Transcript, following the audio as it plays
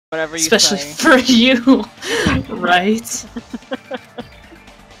Whatever you Especially say. for you, right?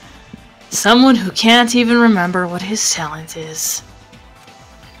 Someone who can't even remember what his talent is.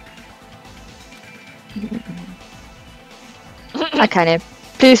 Akane,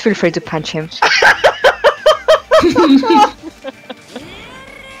 please feel free to punch him.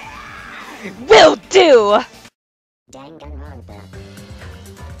 Will do! Danganronpa.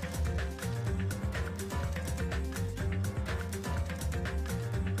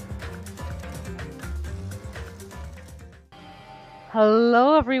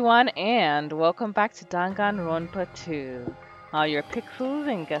 Hello everyone and welcome back to Danganronpa 2. Your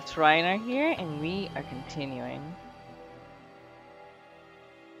Pixels and guest Ryan are here and we are continuing.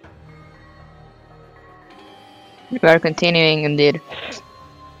 We are continuing indeed.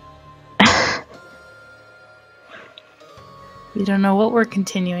 We don't know what we're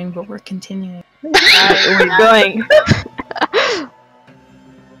continuing, but we're continuing. We're going.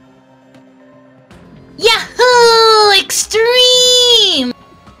 Yahoo! Extreme!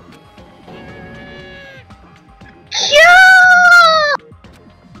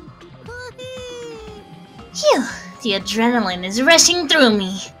 Phew, the adrenaline is rushing through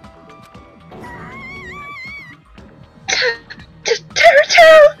me.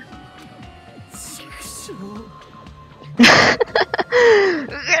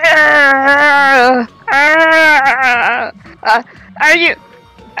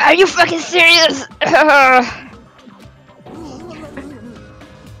 Are you fucking serious?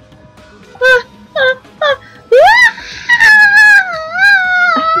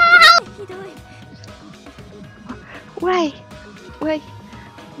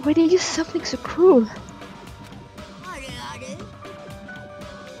 Why did you do something so cruel?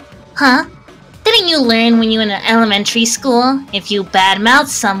 Huh? Didn't you learn when you were in elementary school? If you badmouth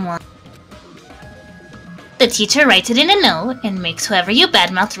someone, the teacher writes it in a note and makes whoever you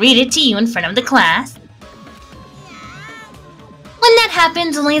badmouth read it to you in front of the class. When that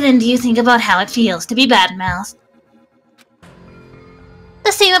happens, only then do you think about how it feels to be badmouthed.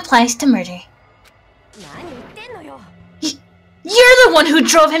 The same applies to murder. You're the one who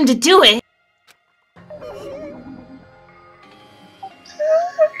drove him to do it!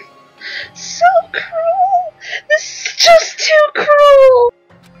 So cruel! This is just too cruel!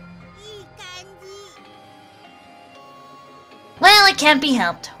 Well, it can't be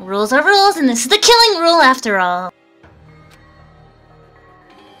helped. Rules are rules, and this is the killing rule after all.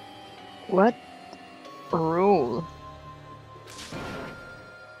 What rule?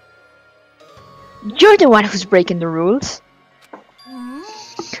 You're the one who's breaking the rules.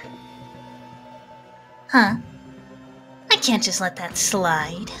 Huh? I can't just let that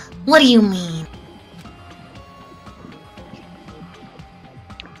slide. What do you mean?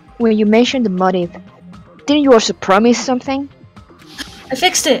 When you mentioned the motive, didn't you also promise something? I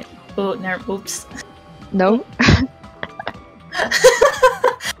fixed it! Oh, no, oops. No?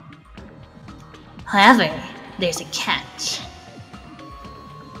 However, there's a catch.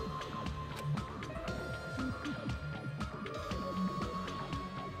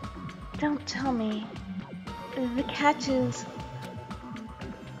 Don't tell me. The catch is...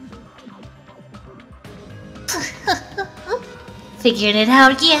 Figured it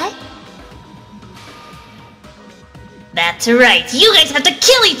out yet? That's right, you guys have to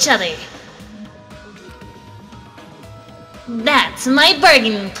kill each other! That's my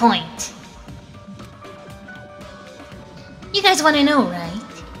bargaining point. You guys want to know,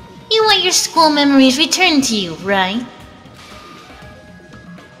 right? You want your school memories returned to you, right?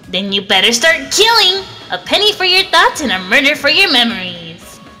 Then you better start killing! A penny for your thoughts and a murder for your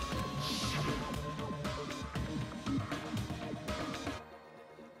memories.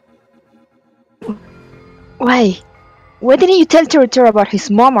 Why? Why didn't you tell Terutoru about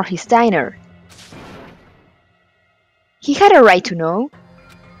his mom or his diner? He had a right to know.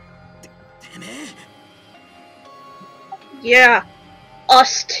 Yeah,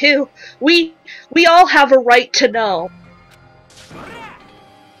 us too. We all have a right to know.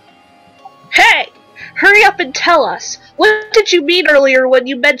 Hey! Hurry up and tell us! What did you mean earlier when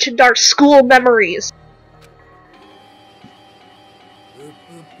you mentioned our school memories?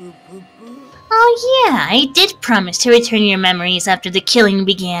 Oh yeah, I did promise to return your memories after the killing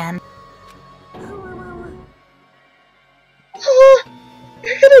began.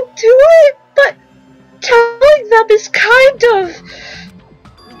 You're gonna do it? But telling them is kind of...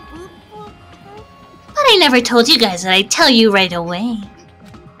 But I never told you guys that I'd tell you right away.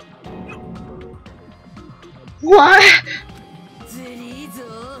 What?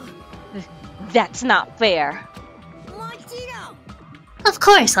 That's not fair. Of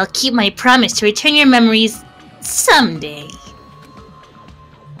course, I'll keep my promise to return your memories someday.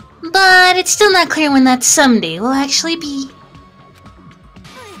 But it's still not clear when that someday will actually be.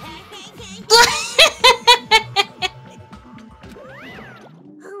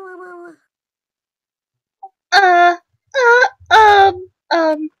 Uh,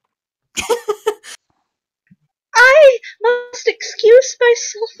 I must excuse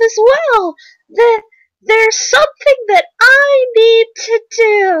myself as well. There's something that I need to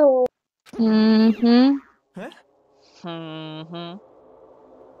do. Mm-hmm. Mm-hmm.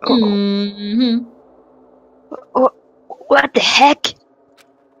 Mm-hmm. What the heck?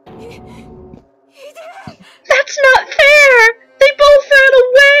 That's not fair. They both ran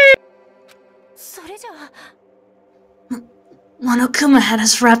away. Monokuma had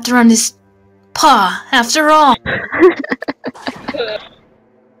us wrapped around his paw, after all.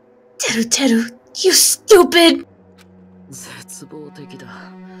 Teru, you stupid!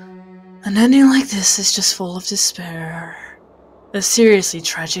 An ending like this is just full of despair. A seriously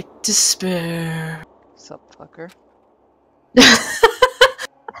tragic despair. Sup, fucker?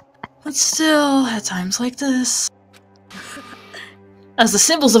 But still, at times like this, as the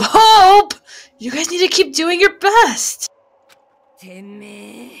symbols of hope, you guys need to keep doing your best.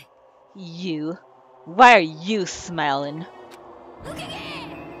 You. Why are you smiling?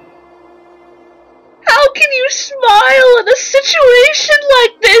 How can you smile in a situation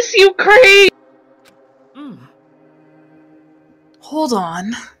like this, you crazy? Hold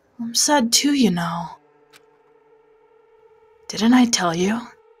on. I'm sad too, you know. Didn't I tell you?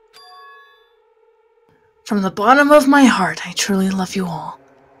 From the bottom of my heart, I truly love you all.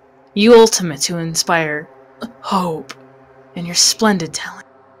 You ultimate who inspire hope and your splendid talent.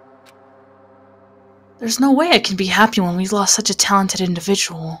 There's no way I can be happy when we lost such a talented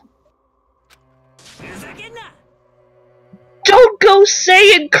individual. Don't go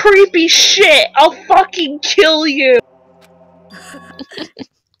saying creepy shit. I'll fucking kill you.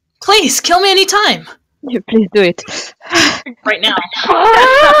 Please, kill me anytime! Please do it. Right now.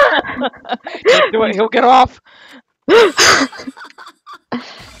 Just do it, he'll get off!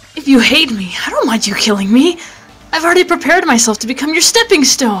 If you hate me, I don't mind you killing me. I've already prepared myself to become your stepping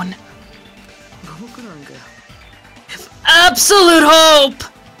stone. If absolute hope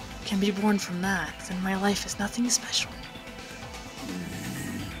can be born from that, then my life is nothing special.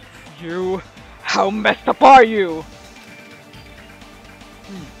 You... How messed up are you?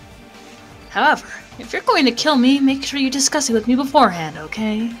 However, if you're going to kill me, make sure you discuss it with me beforehand,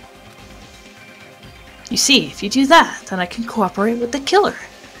 okay? You see, if you do that, then I can cooperate with the killer.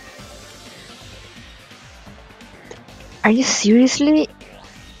 Are you seriously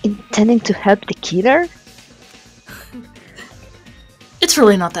intending to help the killer? It's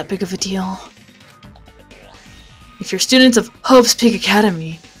really not that big of a deal. If you're students of Hope's Peak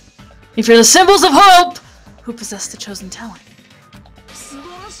Academy, if you're the symbols of hope who possess the chosen talent,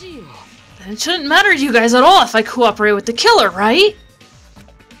 then it shouldn't matter to you guys at all if I cooperate with the killer, right?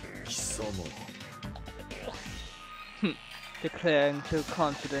 Declaring so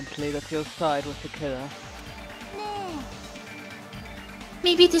confidently that you'll side with the killer.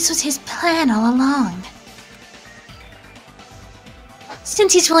 Maybe this was his plan all along.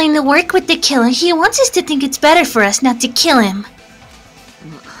 Since he's willing to work with the killer, he wants us to think it's better for us not to kill him.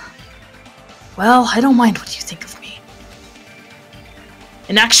 Well, I don't mind what you think of me.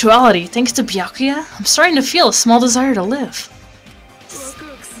 In actuality, thanks to Byakuya, I'm starting to feel a small desire to live.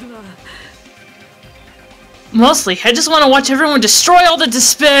 Mostly, I just want to watch everyone destroy all the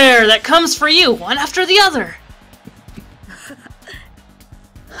despair that comes for you, one after the other.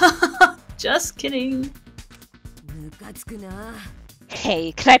 Just kidding.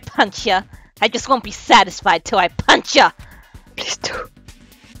 Hey, can I punch ya? I just won't be satisfied till I punch ya! Please do.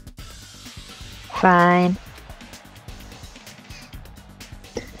 Fine.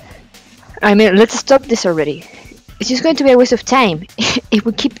 I mean, let's stop this already. It's just going to be a waste of time if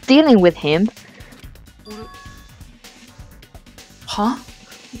we keep dealing with him. Huh?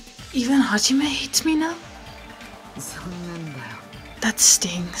 Even Hajime hates me now? That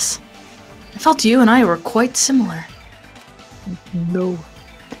stings. I felt you and I were quite similar. No.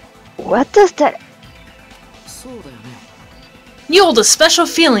 What does that... You hold a special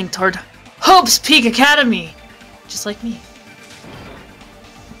feeling toward Hope's Peak Academy, just like me.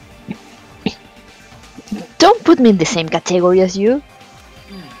 Don't put me in the same category as you.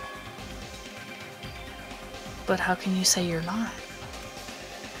 But how can you say you're not?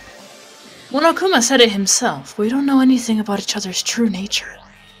 Monokuma said it himself. We don't know anything about each other's true nature.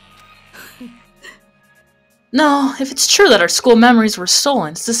 No, if it's true that our school memories were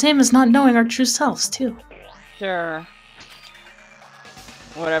stolen, it's the same as not knowing our true selves, too. Sure.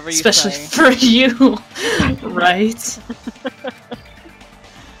 Whatever you Especially say. for you, right?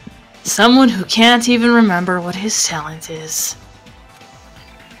 Someone who can't even remember what his talent is.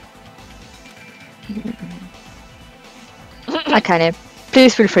 Akane,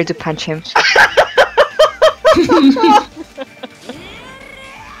 please feel free to punch him.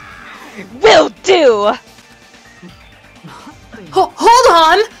 Will do! Hold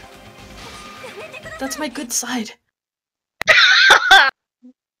on! That's my good side.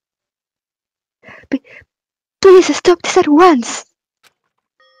 Please stop this at once!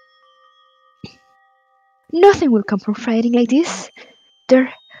 Nothing will come from fighting like this.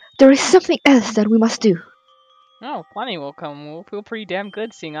 There is something else that we must do. Oh, plenty will come. We'll feel pretty damn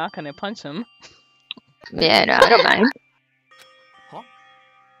good seeing Akane punch him. Yeah, no, I don't mind.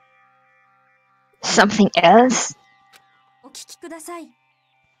 Something else?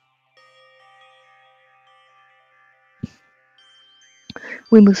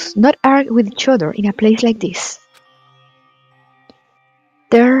 We must not argue with each other in a place like this.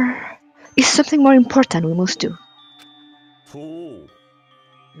 There is something more important we must do.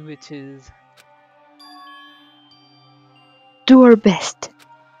 Which is... Do our best.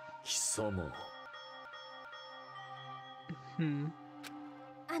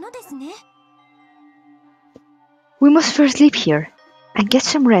 We must first sleep here and get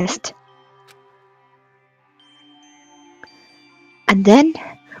some rest. And then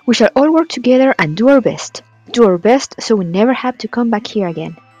we shall all work together and do our best. Do our best so we never have to come back here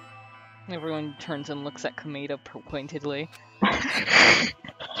again. Everyone turns and looks at Kameda pointedly.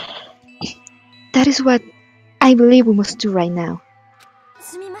 That is what I believe we must do right now.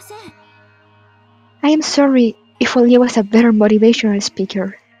 I am sorry if only I was a better motivational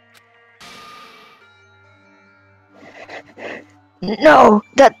speaker. No,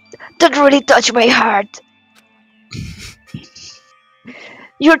 that really touched my heart.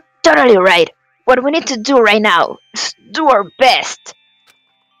 You're totally right. What we need to do right now is do our best.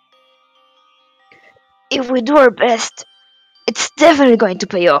 If we do our best, it's definitely going to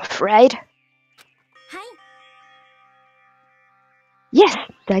pay off, right? Yes,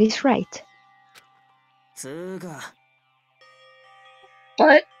 that is right.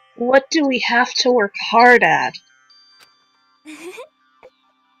 But what do we have to work hard at?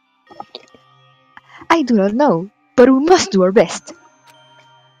 I do not know, but we must do our best.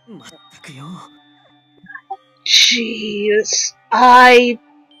 Jeez, I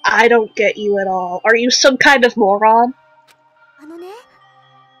don't get you at all. Are you some kind of moron?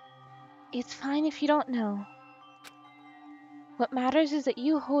 It's fine if you don't know. What matters is that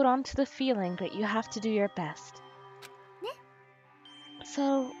you hold on to the feeling that you have to do your best.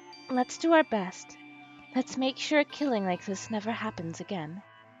 So, let's do our best. Let's make sure a killing like this never happens again.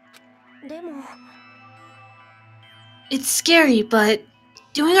 It's scary, but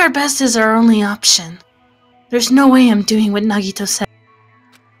doing our best is our only option. There's no way I'm doing what Nagito said.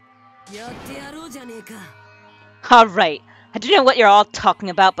 Alright, I don't know what you're all talking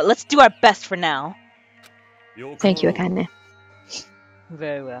about, but let's do our best for now. Thank you, Akane.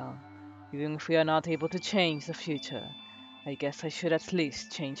 Very well. Even if we are not able to change the future, I guess I should at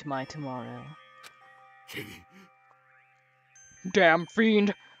least change my tomorrow. Damn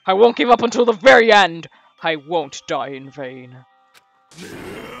fiend! I won't give up until the very end! I won't die in vain.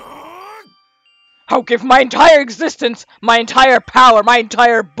 I'll give my entire existence, my entire power, my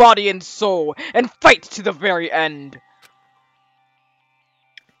entire body and soul, and fight to the very end!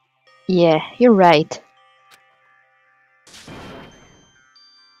 Yeah, you're right.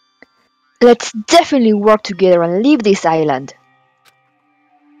 Let's definitely work together and leave this island.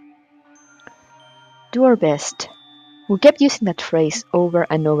 Do our best. We kept using that phrase over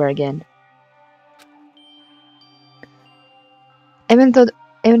and over again. Even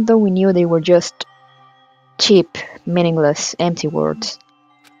though we knew they were just cheap, meaningless, empty words.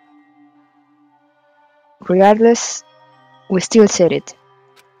 Regardless, we still said it.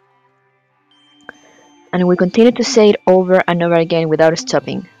 And we continue to say it over and over again without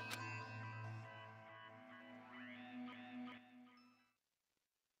stopping.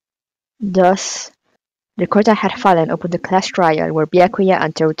 Thus, the curtain had fallen upon the class trial where Byakuya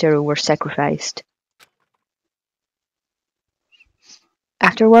and Teruteru were sacrificed.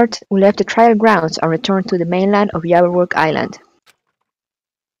 Afterwards, we left the trial grounds and returned to the mainland of Yaberwork Island.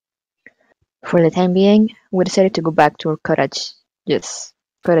 For the time being, we decided to go back to our cottage. Yes,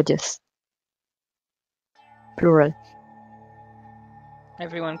 cottages. Plural.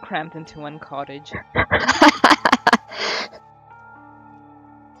 Everyone cramped into one cottage.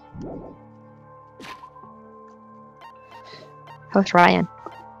 How's Ryan?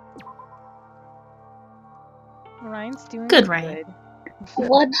 Ryan's doing Good, Ryan.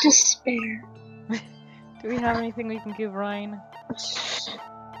 Blood despair. Do we have anything we can give Ryan?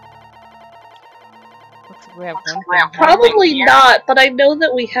 Looks like we have one thing. Probably not, but I know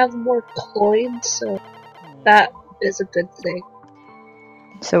that we have more coins, so that is a good thing.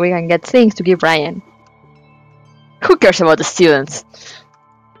 So we can get things to give Ryan. Who cares about the students?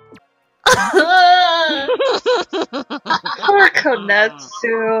 Poor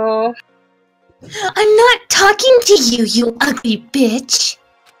Konetsu. I'm not talking to you, you ugly bitch.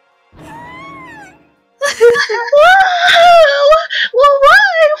 Well, why?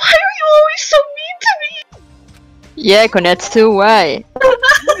 Why are you always so mean to me? Yeah, Konetsu, why?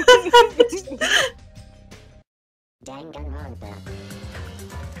 Danganronpa.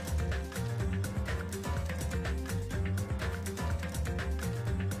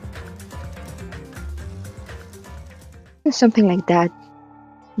 Something like that.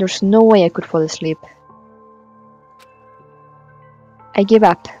 There's no way I could fall asleep. I gave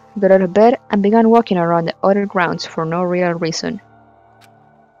up, got out of bed, and began walking around the outer grounds for no real reason.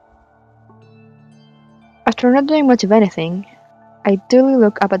 After not doing much of anything, I dully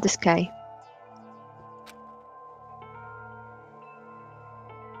looked up at the sky.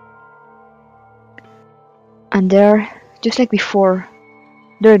 And there, just like before,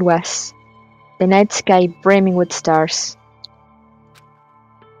 there it was, the night sky brimming with stars.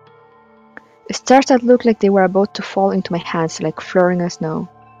 Stars that looked like they were about to fall into my hands like flurrying of snow.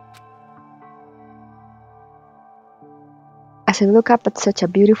 As I look up at such a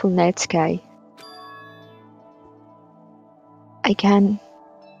beautiful night sky, I can't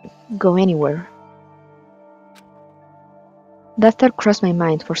go anywhere. That thought crossed my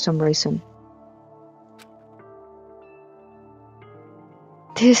mind for some reason.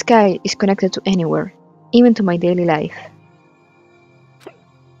 This sky is connected to anywhere, even to my daily life.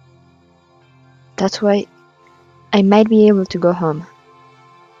 That's why I might be able to go home.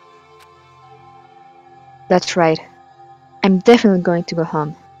 That's right. I'm definitely going to go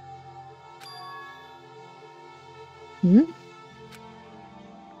home.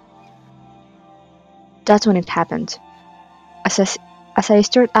 That's when it happened. As I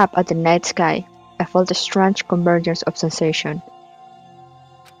stared up at the night sky, I felt a strange convergence of sensation.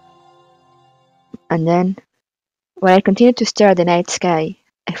 And then, when I continued to stare at the night sky,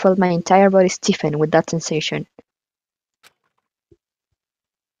 I felt my entire body stiffen with that sensation.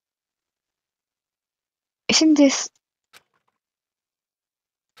 Isn't this...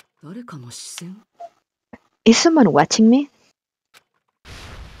 Is someone watching me?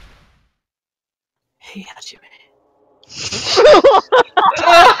 Hey, Hajime.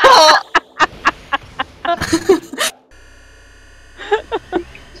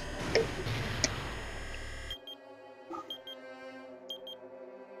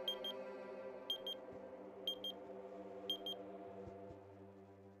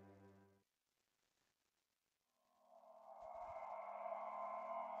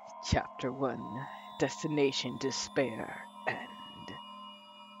 Chapter 1, Destination Despair End.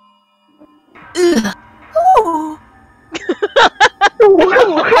 Oh.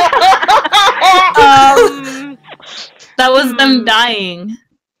 That was them dying.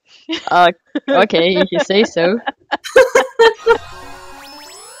 Okay, if you say so.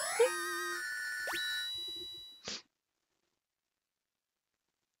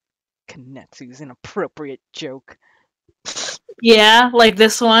 Konetsu's inappropriate joke. Yeah, like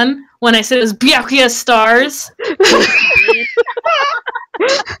this one, when I said it was Byakuya stars.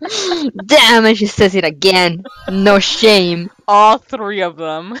 Damn, and she says it again. No shame. All three of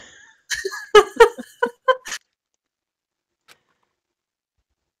them.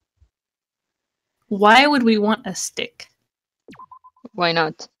 Why would we want a stick? Why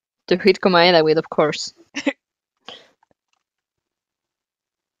not? To hit Komaeda with, of course.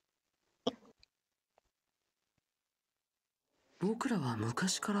 僕らは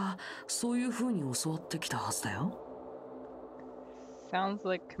昔からそういう風に教わってきたはずだよ。 Sounds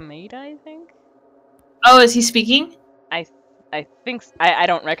like Kameda, I think? Oh, is he speaking? I think I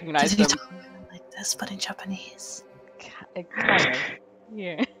don't recognize Does he them. talk like this, but in Japanese? Kind of.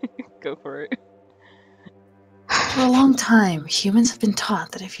 Yeah, go for it. For a long time, humans have been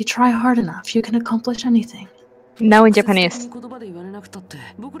taught that if you try hard enough, you can accomplish anything. Now in Japanese. 言葉で言われなくたって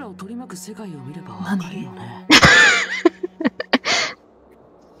僕らを取り巻く世界を見ればわかるよね。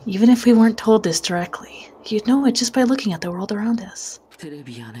 Even if we weren't told this directly, you'd know it just by looking at the world around us. テレ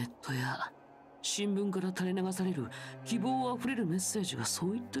ビやネットや新聞から垂れ流される希望あふれるメッセージがそ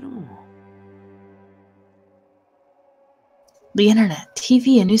う言ってるもん。 The internet,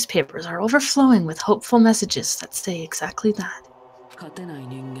 TV, and newspapers are overflowing with hopeful messages that say exactly that. 勝てない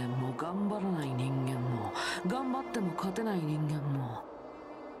人間も頑張らない人間も頑張っても勝てない人間も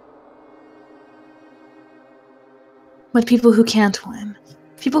But people who can't win,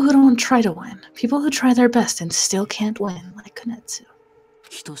 People who don't try to win. People who try their best and still can't win, like Kunetsu.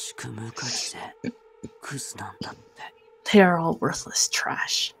 等しく無価値でクズなんだって。 They are all worthless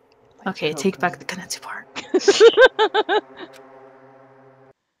trash. Okay, take back the Kunetsu part.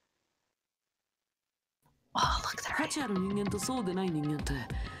 Oh, look, they're 価値ある人間とそうでない人間って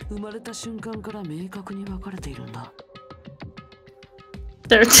生まれた瞬間から明確に分かれているんだ。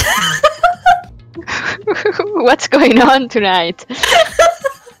 They're What's going on tonight?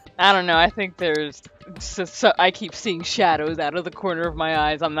 I don't know. I think there's. I keep seeing shadows out of the corner of my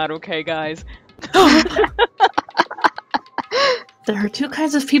eyes. I'm not okay, guys. There are two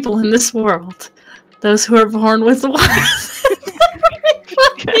kinds of people in this world. Those who are born with wives and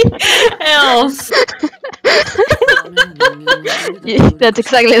everything else. Yeah, that's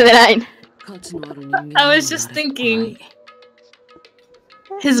exactly the line. I was just thinking,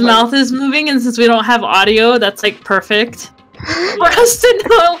 his mouth is moving, and since we don't have audio, that's like perfect for us to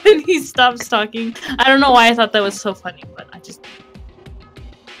know when he stops talking. I don't know why I thought that was so funny, but I just...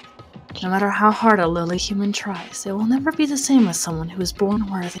 No matter how hard a lowly human tries, it will never be the same as someone who is born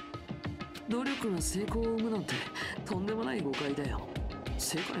worthy. 努力が成功を生むなんてとんでもない誤解だよ。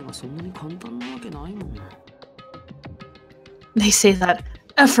世界がそんなに簡単なわけないもん。 They say that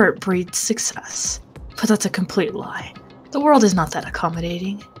effort breeds success, but that's a complete lie. The world is not that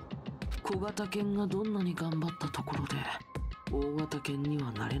accommodating. 小型犬がどんなに頑張ったところで大型犬に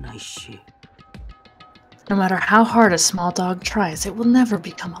はなれないし。 No matter how hard a small dog tries, it will never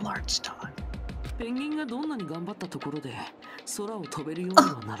become a large dog. ペンギンがどんなに頑張ったところで空を飛べるように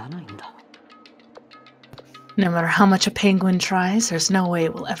はならないんだ。 No matter how much a penguin tries, there's no way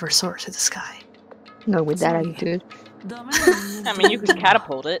it will ever soar to the sky. Not with that attitude. I mean, you could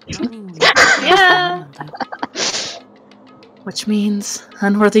catapult it. Yeah! Which means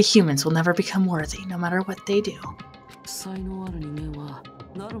unworthy humans will never become worthy, no matter what they do. 才能ある人間は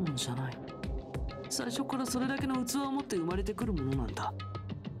なるもんじゃない。最初からそれだけの器を持って生まれてくるものなんだ。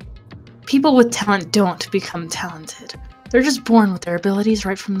 People with talent don't become talented. They're just born with their abilities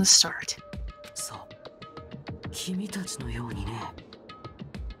right from the start. そう。君たちのようにね。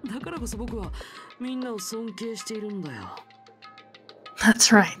だからこそ僕はみんなを尊敬しているんだよ。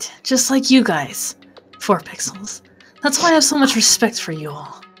 That's right. Just like you guys. 4pixels. That's why I have so much respect for you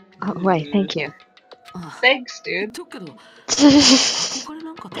all. Oh, right, thank you. Thanks, dude. だけど、憧れ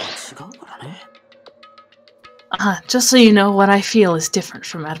なんかとは違うからね。 Just so you know, what I feel is different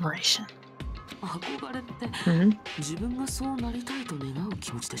from admiration. 憧れって、 Mhm. 自分がそうなりたいと願う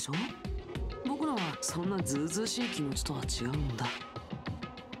気持ちでしょ？僕らはそんなずうずうしい気持ちとは違うんだ。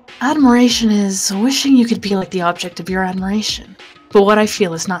 Admiration is wishing you could be like the object of your admiration. But what I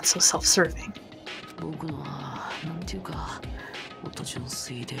feel is not so self-serving. 僕のは、なんていうか、もっと純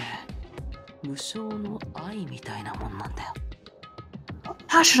粋で、無償の愛みたいなもんなんだよ。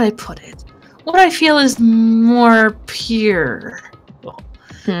 How should I put it? What I feel is more pure.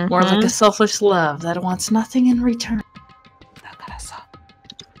 More like a selfish love that wants nothing in return. だからさ、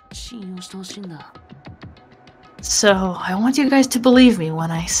信用してほしいんだ。 So, I want you guys to believe me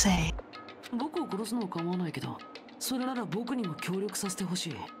when I say, 僕を殺すのは構わないけど、それなら僕にも協力させてほ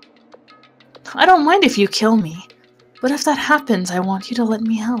しい。 I don't mind if you kill me, but if that happens, I want you to let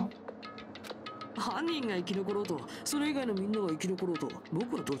me help. 犯人が生き残ろうと、それ以外のみんなが生き残ろうと、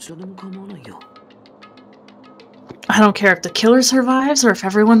僕はどちらでも構わないよ。 I don't care if the killer survives or if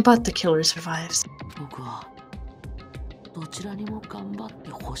everyone but the killer survives. 僕はどちらにも頑張って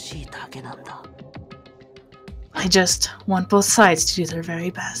ほしいだけなんだ。 I just want both sides to do their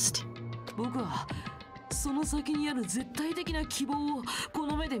very best. 僕はその先にある絶対的な希望をこ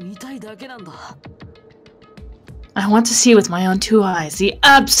の目で見たいだけなんだ。 I want to see with my own two eyes the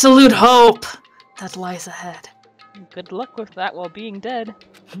absolute hope that lies ahead. Good luck with that while being dead.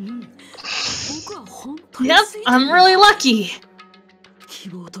 僕は本当に Yep, I'm really lucky. 希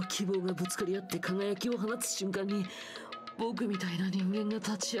望と希望がぶつかり合って輝きを放つ瞬間に僕みたいな人間が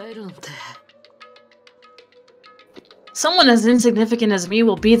立ち会えるなんて。 Someone as insignificant as me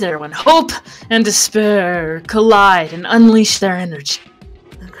will be there when hope and despair collide and unleash their energy.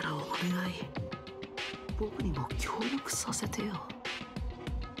 だからお願い、僕にも協力させてよ。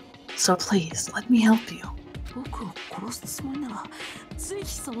 So please, let me help you. 僕を殺すつもりなら、ぜひ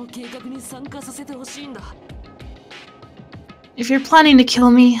その計画に参加させてほしいんだ。 If you're planning to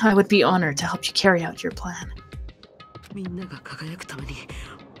kill me, I would be honored to help you carry out your plan. みんなが輝くために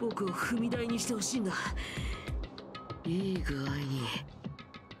僕を踏み台にしてほしいんだ。いい具合に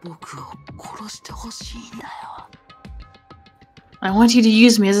僕を殺してほしいんだよ。 I want you to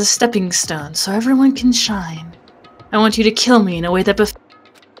use me as a stepping stone so everyone can shine. I want you to kill me in a way that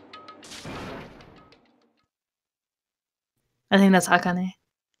I think that's Akane.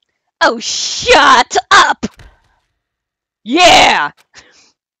 Oh, shut up! Yeah!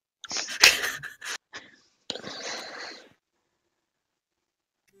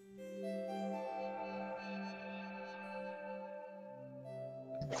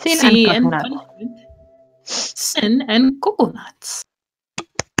 Sin Sea and and coconut. punishment. Sin and coconuts.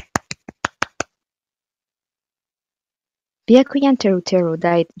 Byakuya and Teru Teru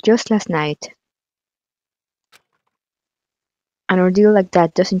died just last night. An ordeal like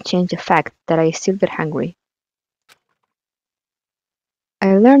that doesn't change the fact that I still get hungry.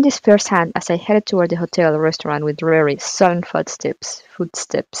 I learned this firsthand as I headed toward the hotel restaurant with very sullen footsteps.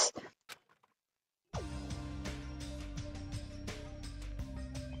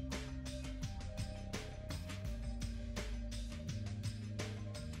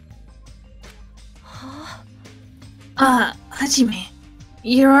 Hajime,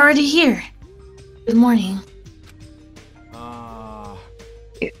 you're already here. Good morning.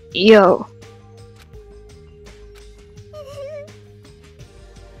 Yo,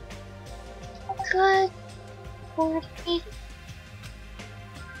 Good morning.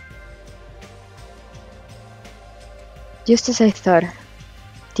 just as I thought,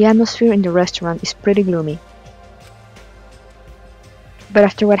 the atmosphere in the restaurant is pretty gloomy. But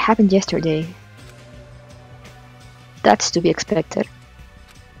after what happened yesterday, that's to be expected.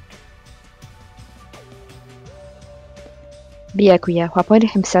 Byakuya, who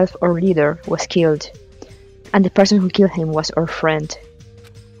appointed himself our leader, was killed, and the person who killed him was our friend.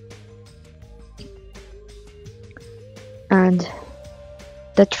 And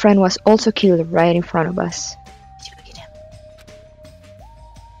that friend was also killed right in front of us. Did you go get him?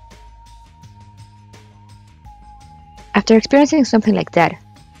 After experiencing something like that,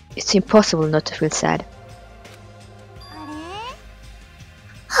 it's impossible not to feel sad.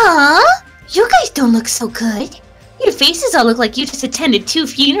 Huh? You guys don't look so good. Your faces all look like you just attended 2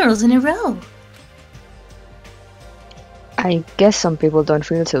 funerals in a row. I guess some people don't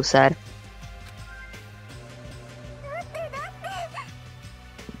feel so sad.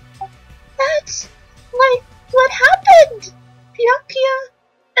 That's like what happened. Byakuya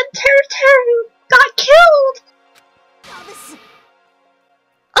and Teru Teru got killed.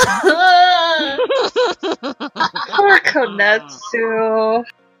 Poor Konetsu.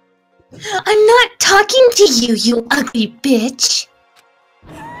 I'm not talking to you, you ugly bitch.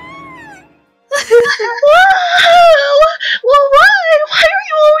 Well, why? Why are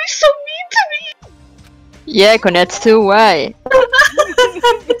you always so mean to me? Yeah, Konetsu, why?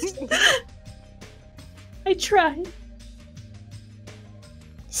 I tried.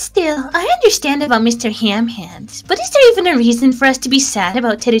 Still, I understand about Mr. Ham Hands, but is there even a reason for us to be sad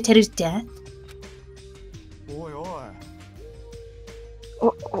about Teru Teru's death?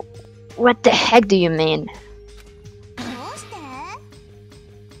 What the heck do you mean?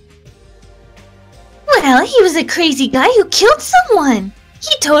 Well, he was a crazy guy who killed someone.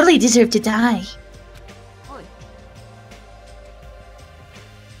 He totally deserved to die.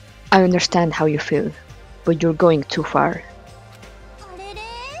 I understand how you feel, but you're going too far.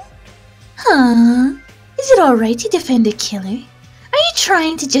 Huh? Is it alright to defend a killer? Are you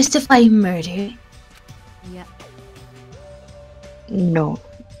trying to justify murder? No,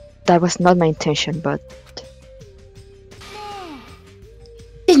 that was not my intention, but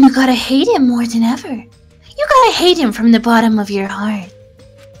Then you gotta hate him more than ever. You gotta hate him from the bottom of your heart.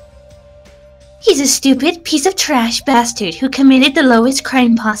 He's a stupid piece of trash bastard who committed the lowest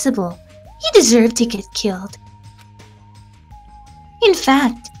crime possible. He deserved to get killed. In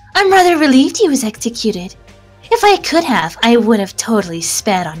fact, I'm rather relieved he was executed. If I could have, I would have totally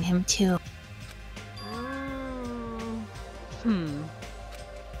spat on him too.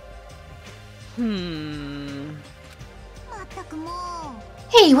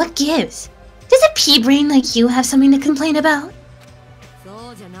 Hey, what gives? Does a pea brain like you have something to complain about?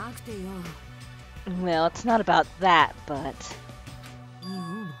 Well, it's not about that, but...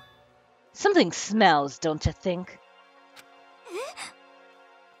 something smells, don't you think?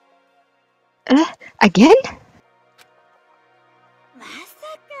 again?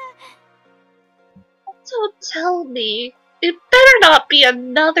 Don't tell me. It better not be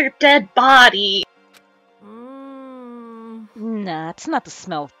another dead body. Nah, it's not the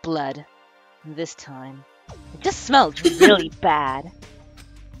smell of blood. This time. It just smells really bad.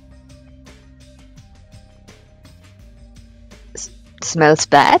 Smells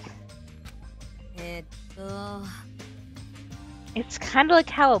bad? It's kinda like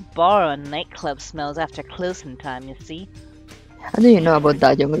how a bar or a nightclub smells after closing time, you see? How do you know about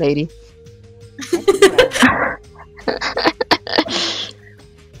that, young lady?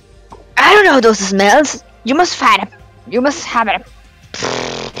 I don't know those smells. You must find them. You must have them.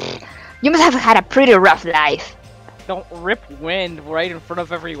 You must have had a pretty rough life. Don't rip wind right in front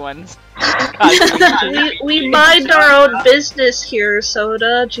of everyone. We mind our own business here,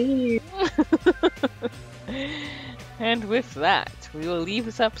 Soda. Gee. And with that, we will leave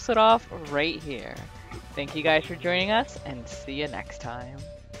this episode off right here. Thank you guys for joining us, and see you next time.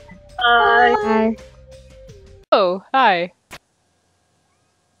 Bye. Bye. Oh, hi.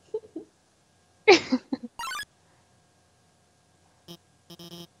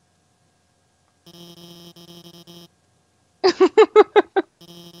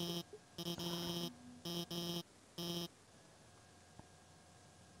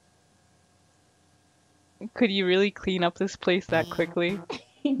 Could you really clean up this place that quickly?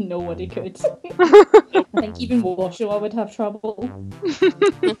 Nobody could. I think even Woshua would have trouble.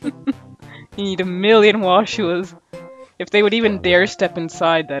 You need 1,000,000 Washuas. If they would even dare step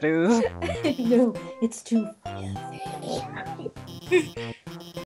inside, that is. No, it's too